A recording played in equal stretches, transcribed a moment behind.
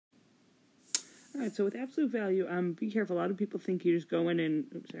All right, so with absolute value, be careful. A lot of people think you just go in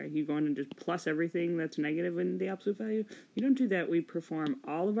and, you go in and just plus everything that's negative in the absolute value. You don't do that. We perform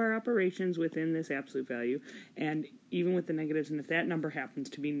all of our operations within this absolute value, and even with the negatives, and if that number happens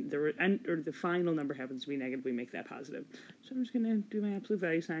to be, the final number happens to be negative, we make that positive. So I'm just going to do my absolute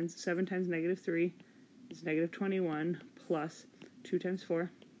value signs. 7 times negative 3 is negative 21, plus 2 times 4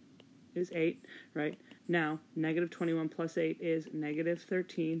 is 8, right? Now, negative 21 plus 8 is negative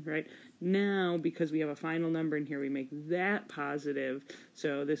 13, right? Now, because we have a final number in here, we make that positive,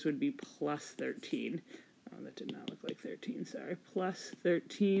 so this would be plus 13. Oh, that did not look like 13, sorry. Plus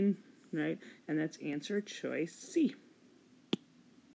 13, right? And that's answer choice C.